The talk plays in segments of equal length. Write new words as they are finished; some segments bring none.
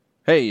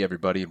Hey,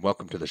 everybody, and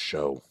welcome to the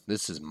show.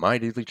 This is My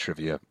Daily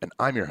Trivia, and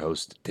I'm your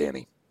host,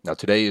 Danny. Now,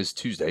 today is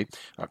Tuesday,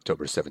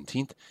 October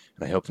 17th,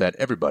 and I hope that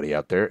everybody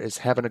out there is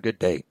having a good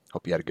day.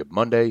 Hope you had a good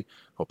Monday.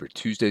 Hope your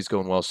Tuesday's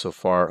going well so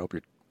far. Hope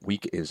your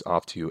week is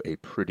off to a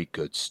pretty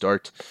good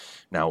start.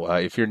 Now,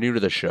 if you're new to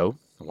the show,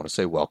 I want to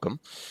say welcome.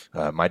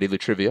 My Daily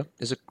Trivia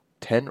is a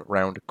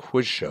 10-round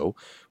quiz show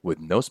with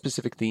no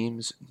specific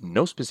themes,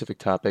 no specific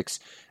topics,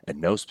 and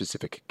no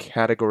specific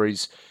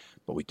categories.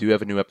 But we do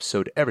have a new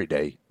episode every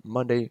day,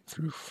 Monday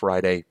through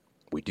Friday.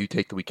 We do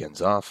take the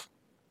weekends off,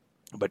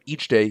 but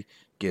each day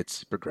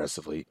gets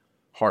progressively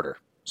harder.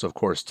 So, of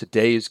course,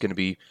 today is going to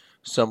be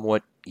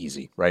somewhat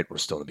easy, right? We're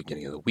still in the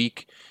beginning of the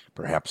week.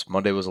 Perhaps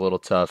Monday was a little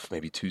tough.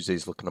 Maybe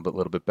Tuesday's looking a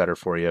little bit better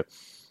for you.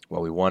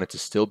 Well, we want it to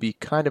still be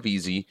kind of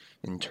easy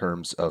in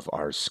terms of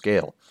our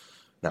scale.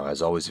 Now,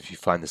 as always, if you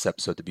find this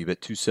episode to be a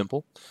bit too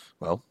simple,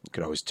 well, you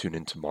can always tune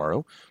in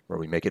tomorrow where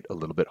we make it a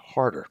little bit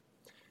harder.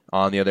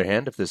 On the other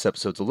hand, if this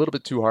episode's a little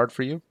bit too hard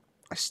for you,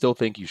 I still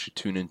think you should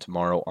tune in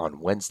tomorrow on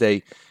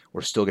Wednesday.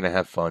 We're still going to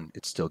have fun.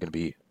 It's still going to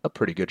be a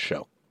pretty good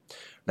show.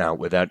 Now,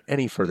 without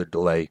any further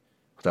delay,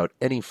 without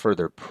any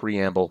further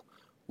preamble,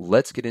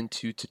 let's get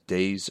into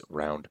today's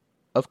round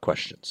of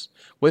questions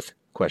with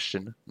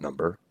question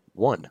number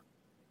 1.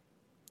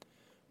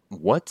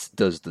 What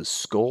does the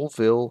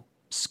Scoville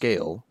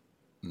scale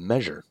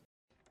measure?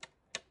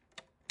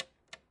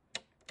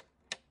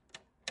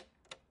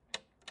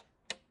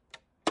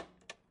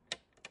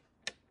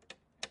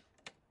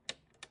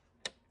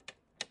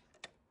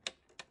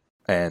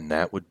 And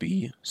that would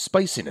be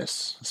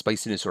spiciness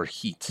or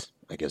heat,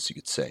 I guess you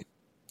could say.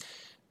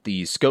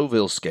 The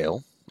Scoville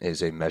scale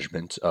is a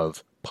measurement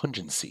of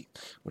pungency,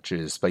 which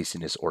is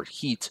spiciness or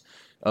heat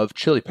of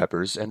chili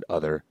peppers and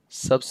other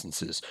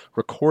substances,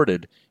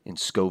 recorded in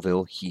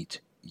Scoville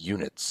heat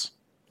units.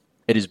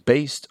 It is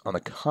based on the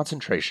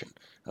concentration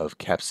of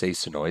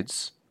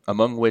capsaicinoids,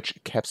 among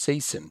which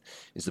capsaicin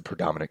is the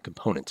predominant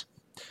component.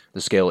 The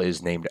scale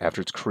is named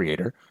after its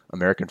creator,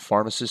 American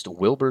pharmacist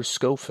Wilbur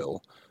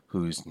Scoville,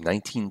 whose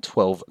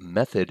 1912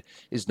 method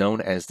is known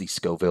as the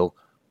Scoville,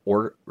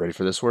 or ready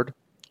for this word,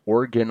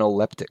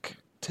 organoleptic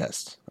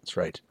test. That's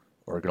right,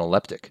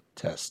 organoleptic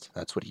test.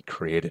 That's what he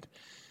created.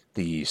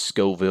 The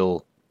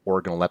Scoville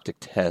organoleptic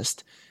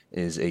test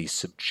is a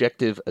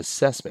subjective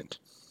assessment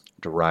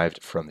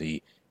derived from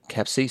the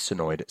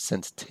capsaicinoid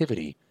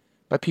sensitivity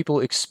by people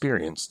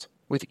experienced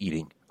with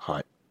eating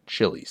hot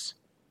chilies.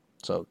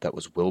 So that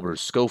was Wilbur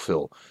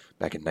Scoville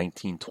back in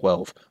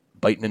 1912,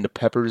 biting into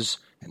peppers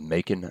and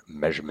making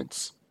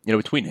measurements. You know,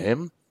 between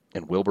him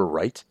and Wilbur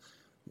Wright,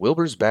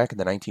 Wilburs back in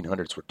the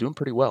 1900s were doing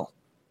pretty well.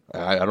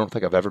 I don't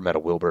think I've ever met a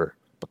Wilbur,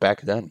 but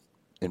back then,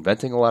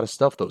 inventing a lot of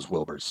stuff, those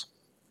Wilburs.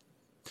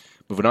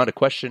 Moving on to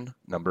question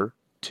number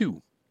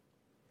 2.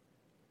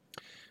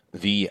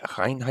 The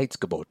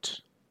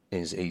Reinheitsgebot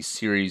is a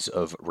series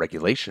of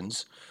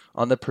regulations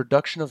on the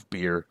production of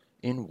beer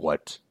in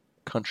what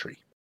country?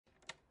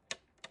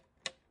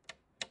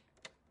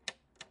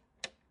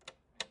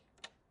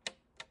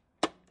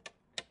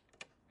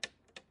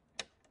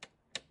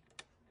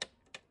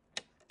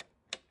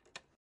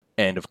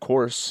 And of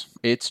course,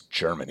 it's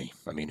Germany.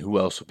 I mean, who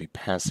else would be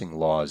passing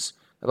laws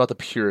about the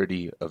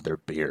purity of their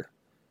beer?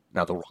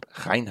 Now, the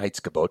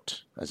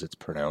Reinheitsgebot, as it's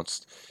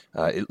pronounced,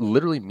 it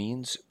literally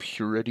means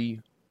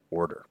purity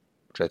order,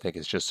 which I think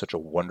is just such a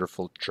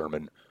wonderful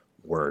German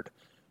word.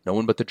 No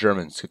one but the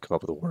Germans could come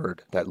up with a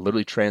word that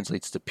literally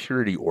translates to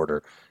purity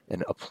order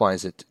and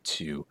applies it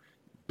to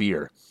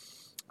beer.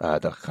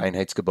 The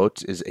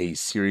Reinheitsgebot is a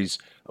series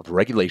of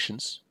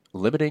regulations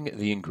limiting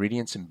the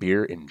ingredients in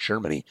beer in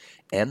Germany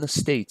and the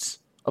states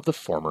of the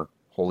former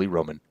Holy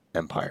Roman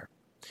Empire.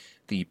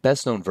 The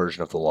best-known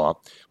version of the law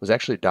was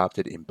actually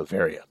adopted in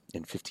Bavaria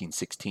in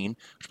 1516,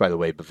 which, by the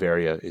way,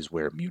 Bavaria is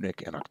where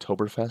Munich and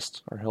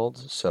Oktoberfest are held,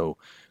 so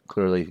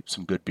clearly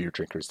some good beer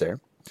drinkers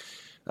there.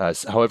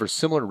 However,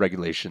 similar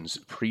regulations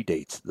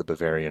predate the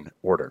Bavarian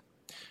order.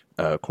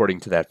 According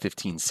to that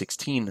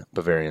 1516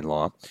 Bavarian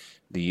law,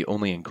 the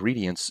only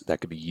ingredients that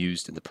could be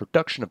used in the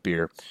production of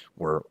beer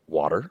were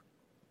water,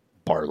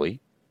 barley,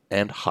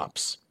 and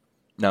hops.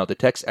 Now, the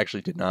text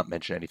actually did not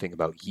mention anything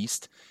about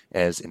yeast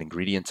as an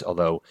ingredient,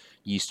 although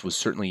yeast was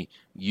certainly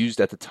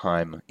used at the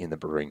time in the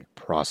brewing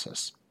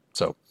process.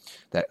 So,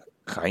 that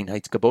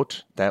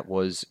Reinheitsgebot, that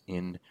was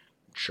in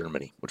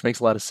Germany, which makes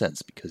a lot of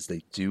sense because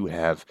they do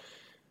have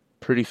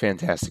pretty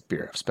fantastic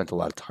beer. I've spent a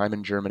lot of time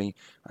in Germany.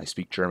 I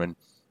speak German,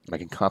 and I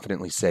can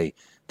confidently say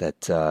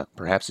that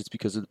perhaps it's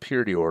because of the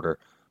purity order,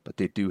 but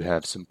they do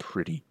have some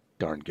pretty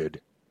darn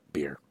good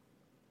beer.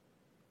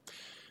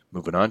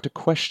 Moving on to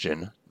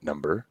question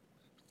number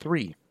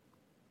 3.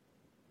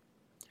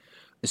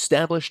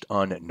 Established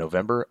on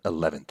November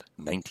 11th,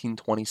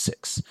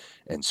 1926,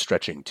 and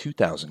stretching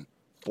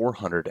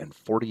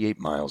 2,448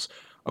 miles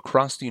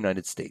across the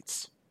United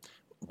States,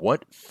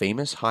 what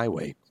famous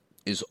highway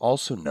is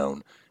also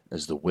known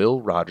as the Will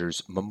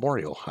Rogers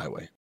Memorial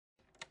Highway?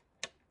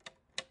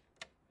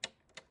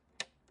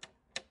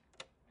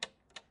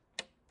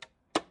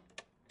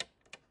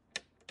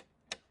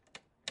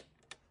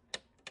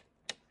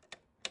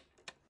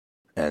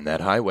 And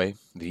that highway,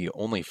 the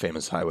only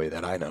famous highway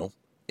that I know,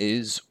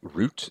 is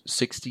Route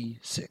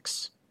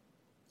 66.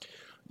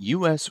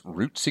 U.S.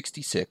 Route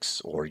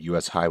 66, or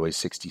U.S. Highway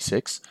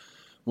 66,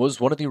 was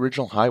one of the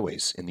original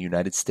highways in the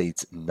United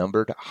States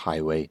numbered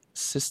highway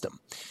system.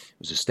 It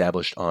was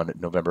established on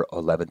November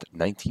 11th,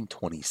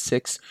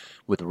 1926,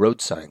 with road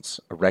signs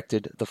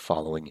erected the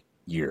following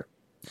year.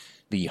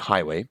 The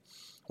highway,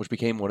 which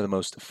became one of the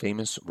most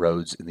famous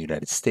roads in the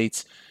United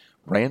States,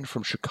 ran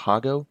from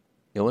Chicago,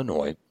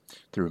 Illinois,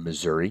 through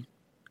Missouri,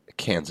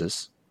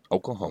 Kansas,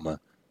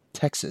 Oklahoma,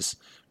 Texas,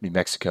 New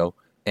Mexico,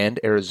 and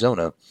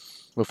Arizona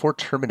before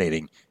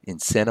terminating in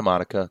Santa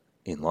Monica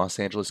in Los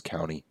Angeles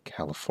County,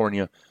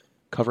 California,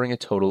 covering a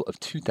total of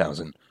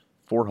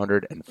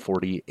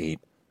 2,448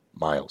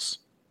 miles.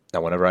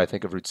 Now, whenever I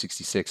think of Route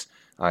 66,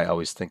 I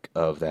always think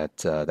of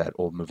that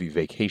old movie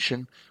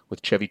Vacation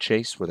with Chevy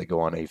Chase, where they go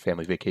on a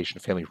family vacation,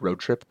 a family road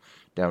trip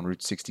down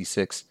Route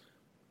 66.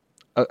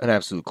 An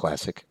absolute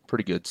classic.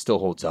 Pretty good. Still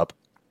holds up.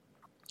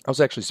 I was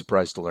actually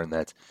surprised to learn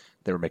that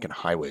they were making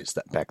highways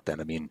back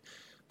then. I mean,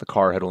 the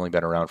car had only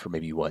been around for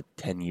maybe,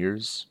 10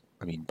 years?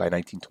 I mean, by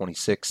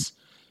 1926,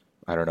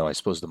 I don't know, I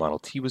suppose the Model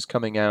T was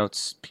coming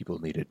out. People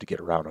needed to get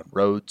around on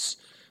roads.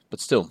 But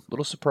still, a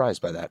little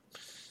surprised by that.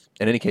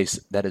 In any case,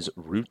 that is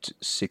Route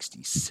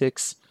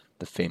 66,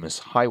 the famous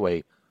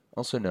highway,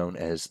 also known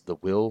as the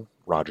Will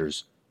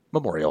Rogers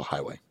Memorial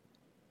Highway.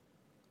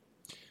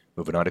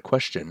 Moving on to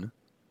question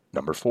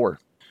number 4.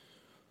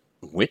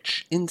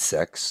 Which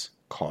insects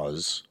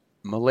cause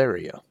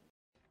malaria?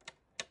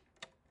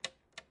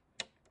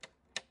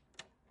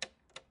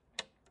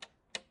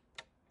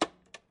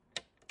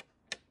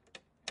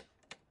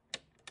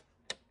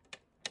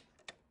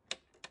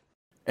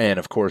 And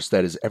of course,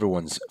 that is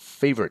everyone's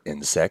favorite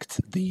insect,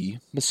 the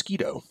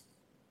mosquito.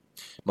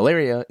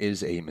 Malaria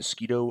is a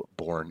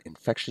mosquito-borne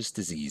infectious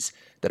disease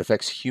that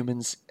affects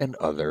humans and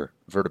other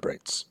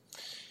vertebrates.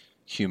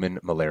 Human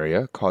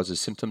malaria causes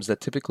symptoms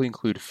that typically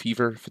include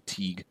fever,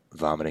 fatigue,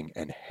 vomiting,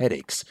 and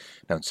headaches.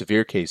 Now, in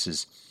severe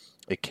cases,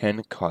 it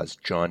can cause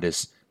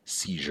jaundice,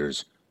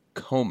 seizures,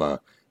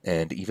 coma,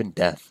 and even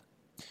death.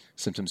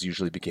 Symptoms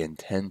usually begin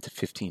 10 to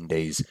 15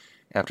 days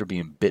after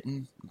being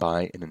bitten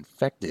by an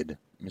infected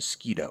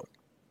mosquito.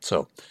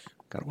 So,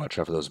 gotta watch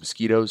out for those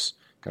mosquitoes.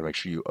 Gotta make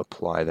sure you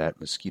apply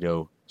that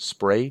mosquito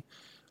spray.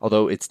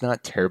 Although it's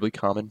not terribly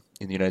common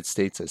in the United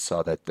States. I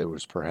saw that there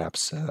was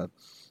perhaps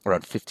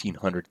around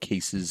 1,500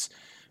 cases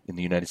in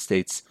the United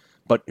States.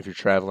 But if you're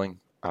traveling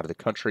out of the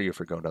country, or if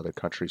you're going to other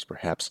countries,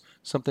 perhaps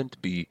something to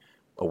be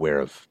aware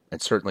of.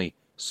 And certainly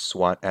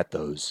swat at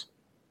those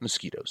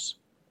mosquitoes.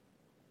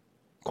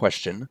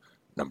 Question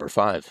number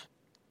 5.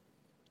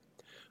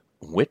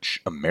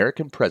 Which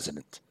American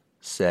president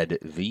said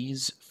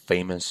these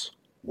famous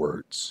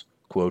words?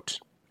 Quote,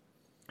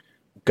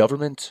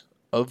 "Government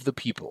of the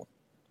people,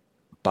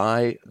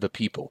 by the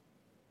people,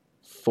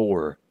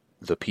 for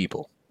the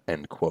people,"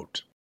 end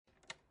quote.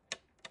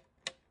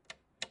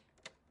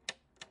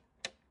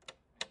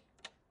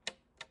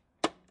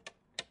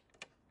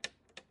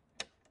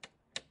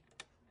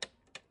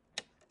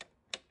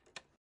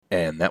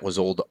 And that was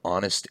old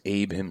Honest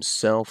Abe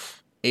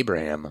himself,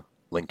 Abraham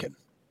Lincoln.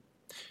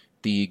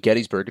 The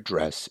Gettysburg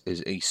Address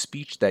is a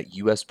speech that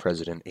U.S.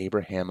 President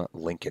Abraham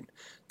Lincoln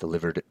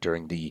delivered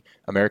during the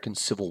American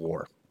Civil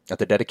War at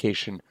the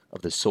dedication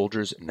of the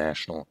Soldiers'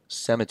 National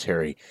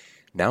Cemetery,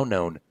 now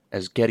known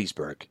as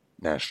Gettysburg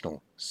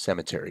National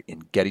Cemetery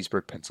in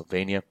Gettysburg,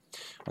 Pennsylvania,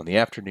 on the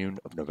afternoon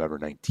of November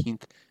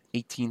 19th,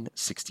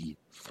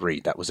 1863.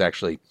 That was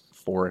actually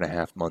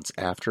 4.5 months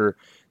after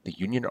the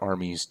Union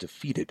armies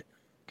defeated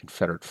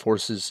Confederate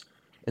forces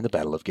in the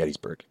Battle of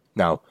Gettysburg.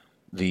 Now,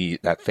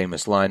 that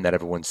famous line that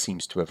everyone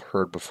seems to have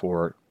heard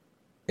before,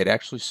 it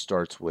actually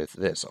starts with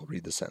this. I'll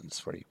read the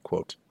sentence for you.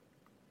 Quote,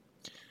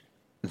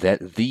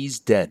 "That these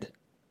dead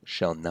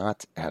shall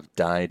not have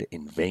died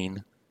in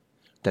vain,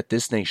 that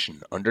this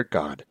nation, under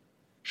God,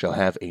 shall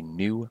have a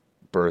new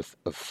birth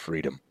of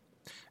freedom,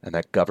 and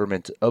that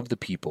government of the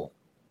people,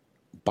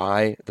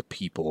 by the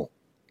people,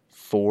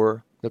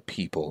 for the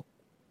people,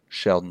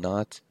 shall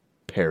not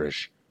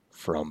perish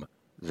from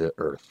the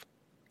earth."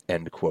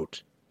 End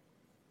quote.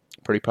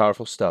 Pretty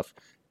powerful stuff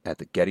at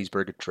the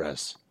Gettysburg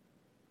Address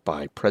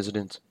by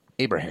President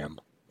Abraham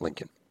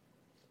Lincoln.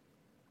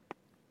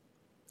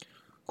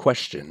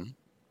 Question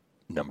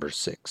number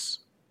 6.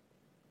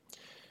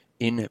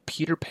 In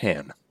Peter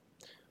Pan,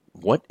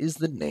 what is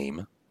the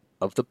name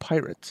of the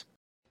pirate?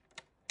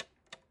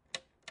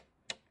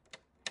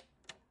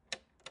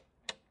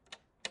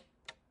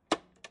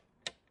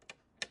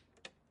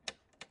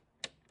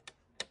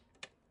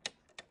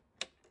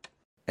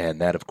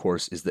 And that, of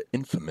course, is the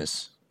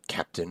infamous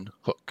Captain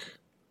Hook.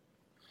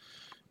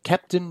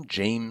 Captain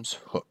James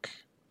Hook.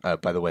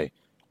 By the way,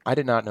 I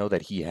did not know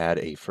that he had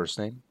a first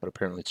name, but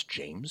apparently it's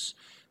James.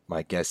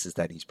 My guess is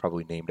that he's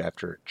probably named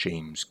after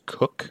James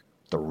Cook,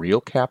 the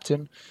real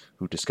captain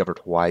who discovered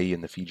Hawaii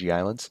and the Fiji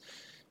Islands.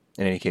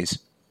 In any case,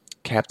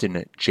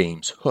 Captain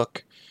James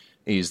Hook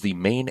is the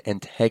main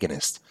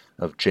antagonist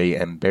of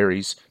J.M.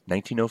 Barrie's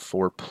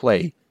 1904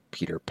 play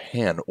Peter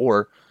Pan,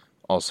 or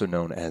also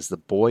known as the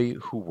boy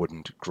who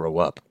wouldn't grow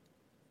up.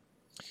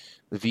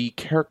 The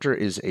character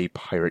is a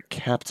pirate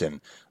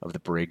captain of the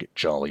brig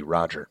Jolly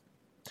Roger.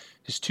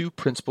 His two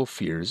principal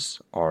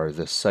fears are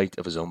the sight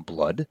of his own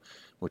blood,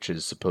 which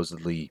is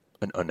supposedly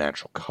an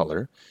unnatural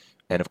color,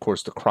 and of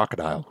course the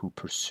crocodile who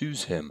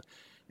pursues him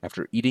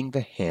after eating the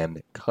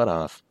hand cut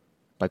off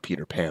by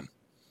Peter Pan.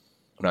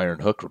 An iron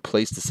hook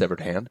replaced the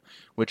severed hand,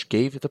 which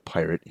gave the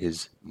pirate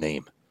his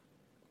name.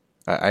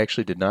 I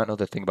actually did not know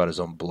that thing about his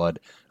own blood.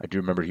 I do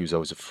remember he was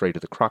always afraid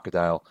of the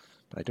crocodile,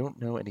 but I don't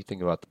know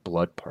anything about the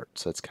blood part,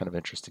 so that's kind of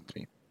interesting to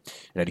me.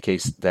 In any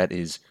case, that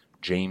is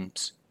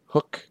James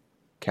Hook,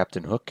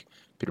 Captain Hook,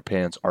 Peter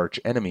Pan's arch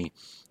enemy,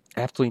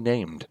 aptly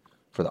named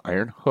for the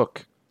iron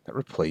hook that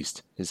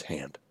replaced his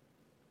hand.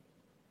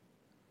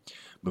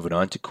 Moving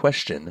on to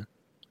question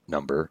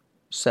number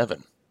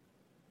 7.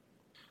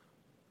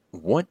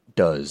 What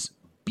does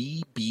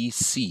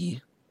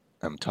BBC,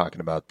 I'm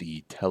talking about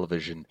the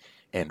television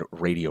and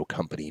radio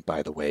company,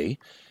 by the way,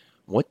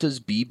 what does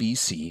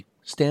BBC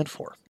stand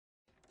for?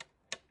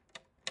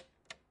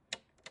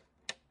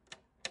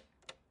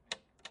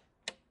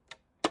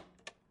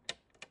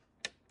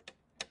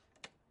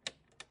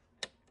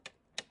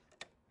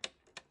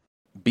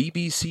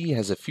 BBC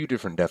has a few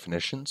different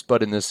definitions,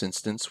 but in this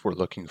instance, we're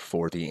looking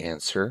for the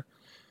answer: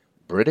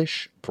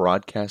 British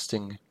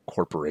Broadcasting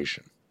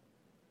Corporation.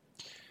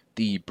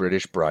 The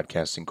British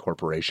Broadcasting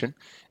Corporation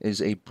is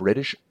a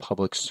British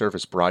public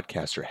service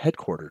broadcaster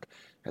headquartered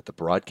at the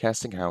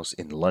Broadcasting House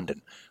in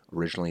London,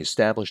 originally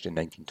established in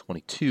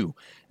 1922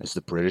 as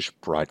the British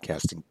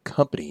Broadcasting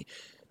Company.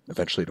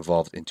 Eventually it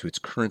evolved into its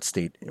current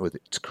state with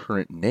its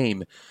current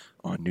name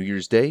on New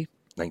Year's Day,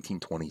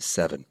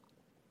 1927.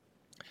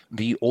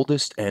 The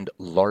oldest and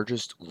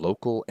largest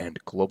local and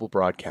global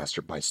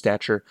broadcaster by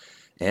stature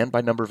and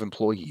by number of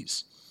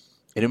employees.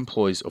 It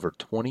employs over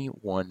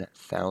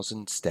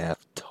 21,000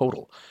 staff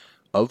total,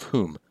 of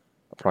whom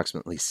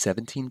approximately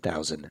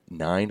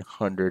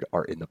 17,900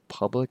 are in the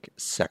public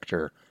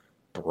sector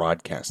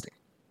broadcasting.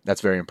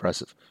 That's very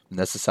impressive. And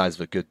that's the size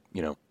of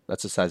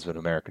that's the size of an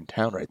American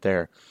town right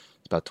there.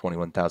 It's about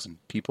 21,000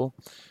 people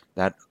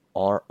that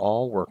are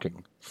all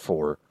working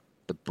for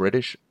the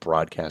British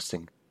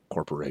Broadcasting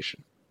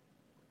Corporation.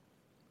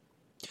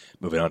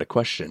 Moving on to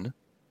question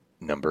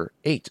number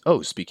 8.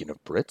 Oh, speaking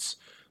of Brits,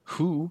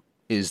 who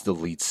is the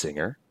lead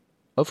singer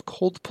of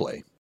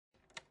Coldplay?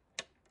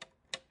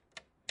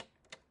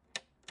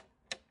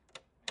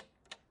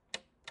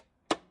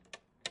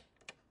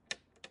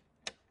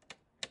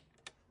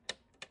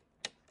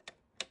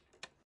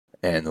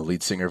 And the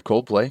lead singer of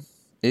Coldplay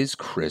is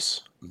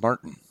Chris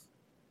Martin.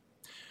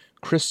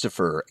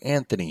 Christopher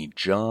Anthony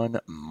John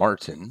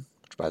Martin,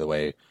 which, by the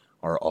way,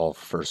 are all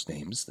first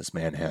names. This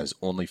man has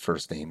only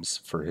first names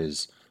for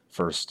his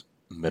first,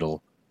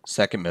 middle,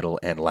 second, middle,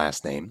 and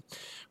last name.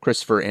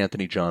 Christopher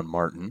Anthony John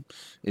Martin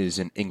is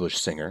an English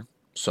singer,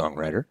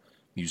 songwriter,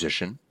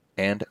 musician,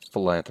 and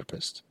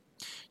philanthropist.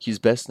 He is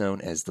best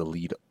known as the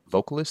lead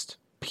vocalist,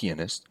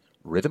 pianist,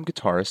 rhythm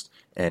guitarist,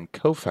 and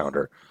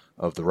co-founder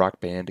of the rock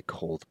band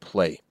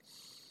Coldplay.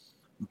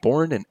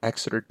 Born in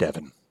Exeter,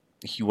 Devon,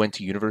 he went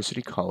to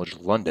University College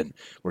London,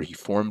 where he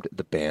formed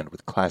the band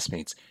with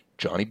classmates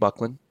Johnny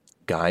Buckland,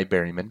 Guy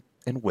Berryman,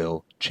 and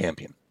Will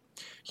Champion.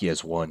 He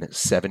has won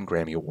 7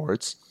 Grammy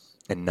Awards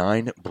and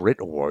 9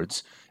 Brit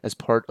Awards as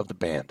part of the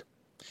band.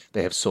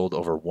 They have sold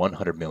over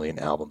 100 million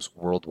albums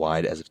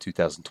worldwide as of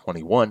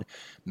 2021,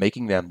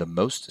 making them the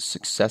most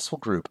successful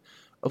group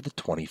of the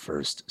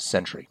 21st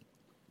century.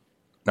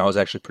 Now, I was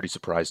actually pretty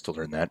surprised to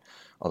learn that,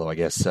 although I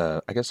guess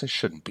I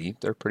shouldn't be.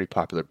 They're a pretty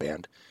popular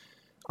band.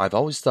 I've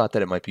always thought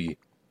that I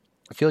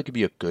feel like it'd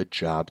be a good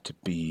job to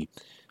be,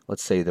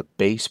 let's say, the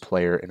bass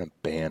player in a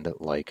band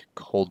like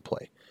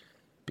Coldplay,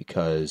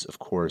 because, of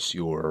course,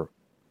 you're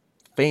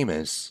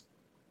famous,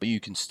 but you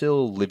can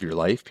still live your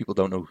life. People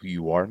don't know who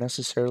you are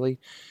necessarily.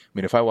 I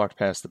mean, if I walked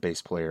past the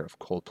bass player of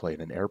Coldplay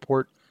in an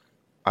airport,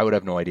 I would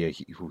have no idea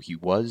who he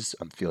was.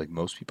 I feel like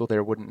most people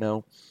there wouldn't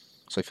know.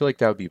 So I feel like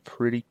that would be a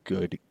pretty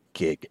good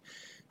gig.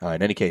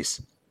 In any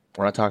case,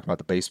 we're not talking about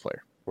the bass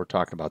player. We're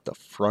talking about the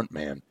front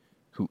man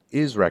who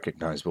is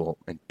recognizable,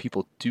 and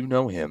people do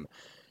know him.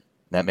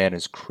 That man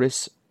is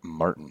Chris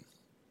Martin.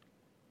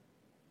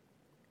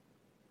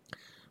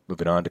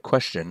 Moving on to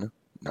question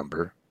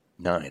number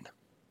 9.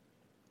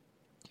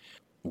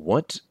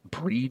 What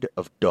breed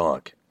of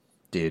dog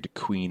did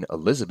Queen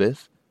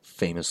Elizabeth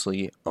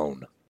famously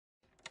own?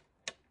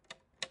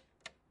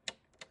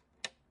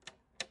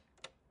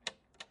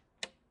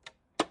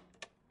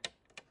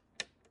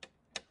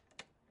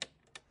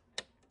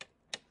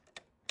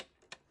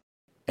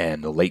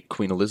 And the late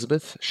Queen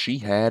Elizabeth, she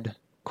had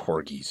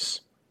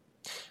corgis.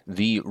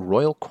 The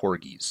Royal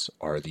Corgis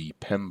are the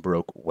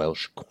Pembroke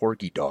Welsh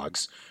Corgi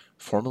dogs,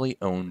 formerly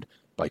owned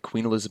by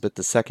Queen Elizabeth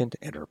II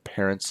and her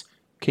parents,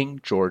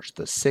 King George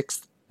VI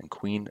and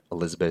Queen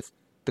Elizabeth,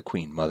 the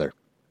Queen Mother.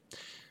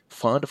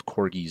 Fond of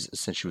corgis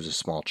since she was a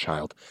small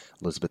child,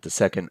 Elizabeth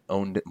II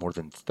owned more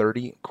than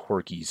 30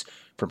 corgis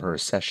from her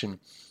accession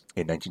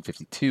in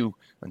 1952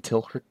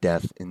 until her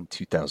death in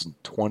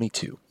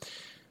 2022.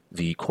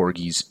 The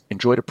corgis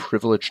enjoyed a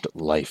privileged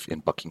life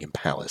in Buckingham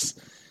Palace.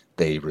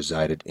 They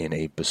resided in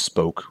a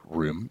bespoke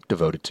room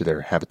devoted to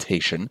their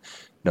habitation,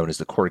 known as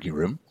the Corgi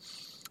Room.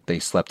 They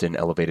slept in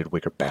elevated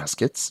wicker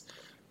baskets.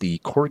 The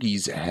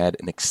corgis had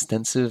an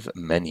extensive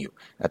menu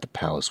at the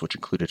palace, which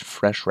included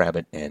fresh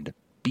rabbit and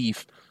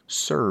beef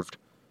served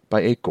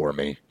by a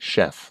gourmet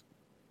chef.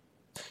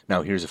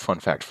 Now, here's a fun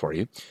fact for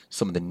you.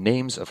 Some of the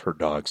names of her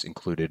dogs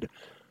included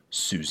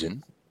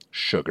Susan,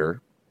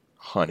 Sugar,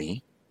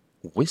 Honey,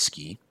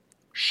 Whiskey,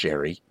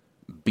 Sherry,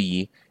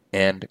 Bee,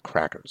 and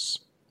Crackers,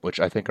 which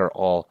I think are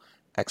all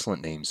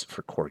excellent names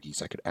for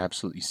corgis. I could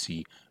absolutely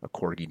see a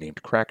corgi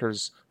named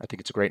Crackers. I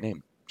think it's a great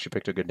name. She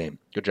picked a good name.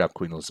 Good job,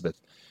 Queen Elizabeth,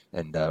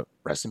 and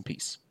rest in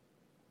peace.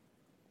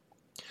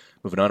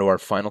 Moving on to our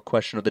final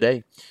question of the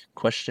day.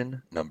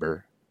 Question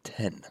number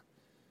 10.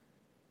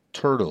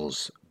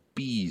 Turtles,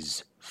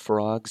 bees,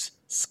 frogs,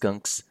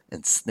 skunks,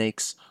 and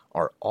snakes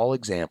are all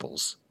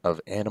examples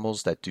of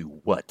animals that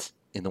do what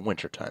in the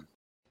wintertime?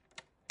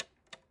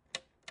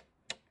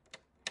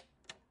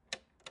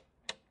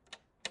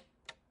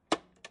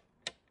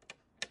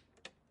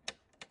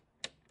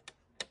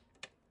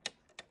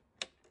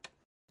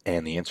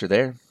 And the answer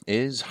there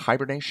is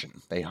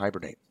hibernation. They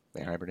hibernate.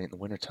 They hibernate in the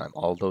wintertime.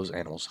 All those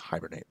animals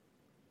hibernate.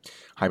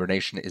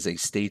 Hibernation is a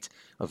state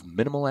of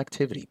minimal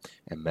activity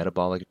and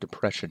metabolic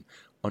depression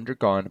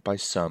undergone by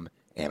some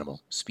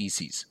animal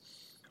species.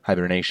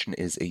 Hibernation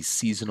is a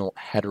seasonal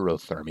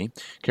heterothermy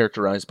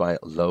characterized by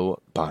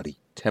low body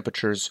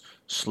temperatures,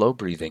 slow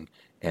breathing,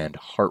 and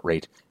heart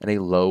rate, and a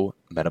low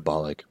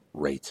metabolic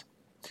rate.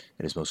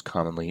 It is most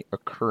commonly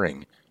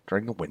occurring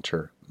during the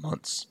winter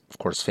months. Of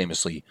course,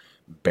 famously,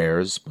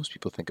 bears. Most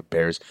people think of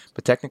bears,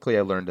 but technically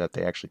I learned that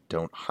they actually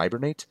don't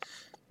hibernate.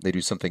 They do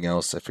something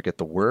else. I forget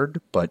the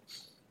word, but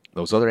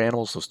those other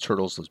animals, those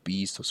turtles, those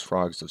bees, those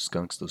frogs, those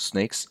skunks, those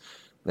snakes,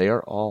 they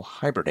are all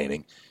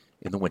hibernating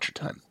in the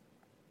wintertime.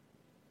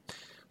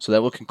 So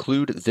that will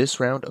conclude this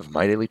round of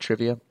My Daily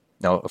Trivia.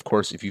 Now, of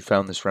course, if you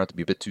found this round to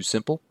be a bit too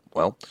simple,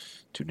 well,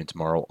 tune in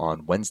tomorrow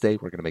on Wednesday.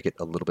 We're going to make it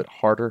a little bit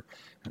harder.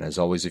 And as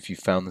always, if you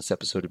found this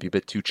episode to be a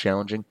bit too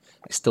challenging,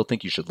 I still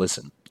think you should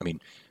listen. I mean,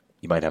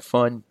 you might have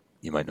fun.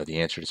 You might know the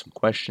answer to some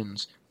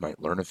questions. You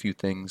might learn a few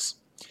things.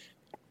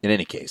 In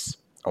any case,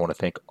 I want to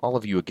thank all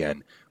of you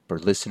again for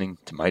listening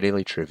to My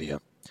Daily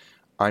Trivia.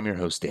 I'm your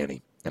host,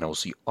 Danny, and I will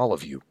see all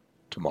of you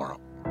tomorrow.